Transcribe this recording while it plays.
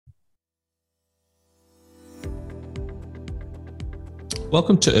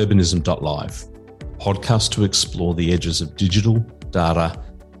Welcome to Urbanism.Live, a podcast to explore the edges of digital, data,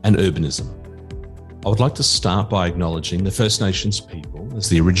 and urbanism. I would like to start by acknowledging the First Nations people as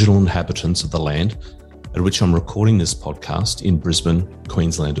the original inhabitants of the land at which I'm recording this podcast in Brisbane,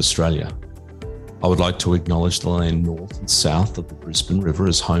 Queensland, Australia. I would like to acknowledge the land north and south of the Brisbane River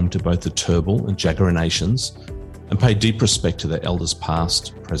as home to both the Turrbal and Jagera nations and pay deep respect to their elders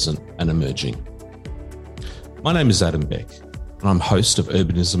past, present, and emerging. My name is Adam Beck, and I'm host of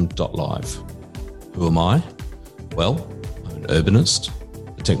Urbanism.Live. Who am I? Well, I'm an urbanist,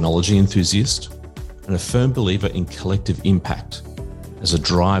 a technology enthusiast, and a firm believer in collective impact as a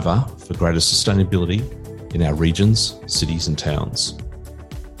driver for greater sustainability in our regions, cities, and towns.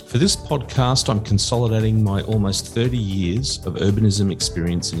 For this podcast, I'm consolidating my almost 30 years of urbanism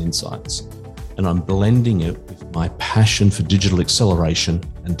experience and insights, and I'm blending it with my passion for digital acceleration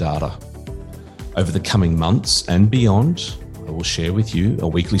and data. Over the coming months and beyond, I will share with you a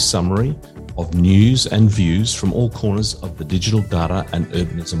weekly summary of news and views from all corners of the digital data and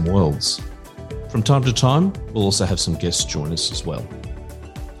urbanism worlds. From time to time, we'll also have some guests join us as well.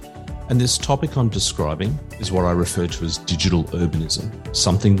 And this topic I'm describing is what I refer to as digital urbanism,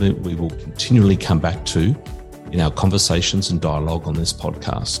 something that we will continually come back to in our conversations and dialogue on this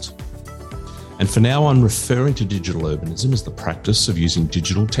podcast. And for now, I'm referring to digital urbanism as the practice of using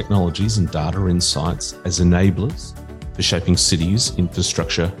digital technologies and data insights as enablers for shaping cities,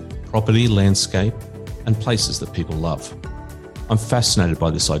 infrastructure, property, landscape, and places that people love. I'm fascinated by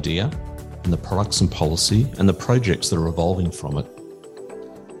this idea and the products and policy and the projects that are evolving from it.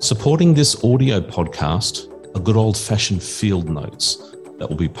 Supporting this audio podcast are good old-fashioned field notes that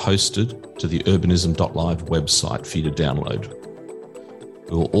will be posted to the Urbanism.Live website for you to download.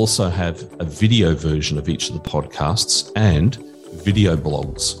 We will also have a video version of each of the podcasts and video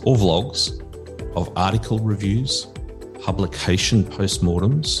blogs or vlogs of article reviews, publication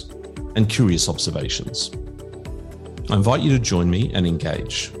postmortems, and curious observations. I invite you to join me and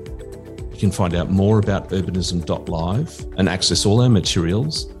engage. You can find out more about Urbanism.Live and access all our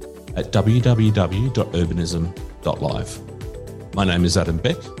materials at www.urbanism.live. My name is Adam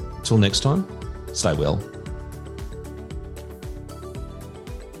Beck. Until next time, stay well.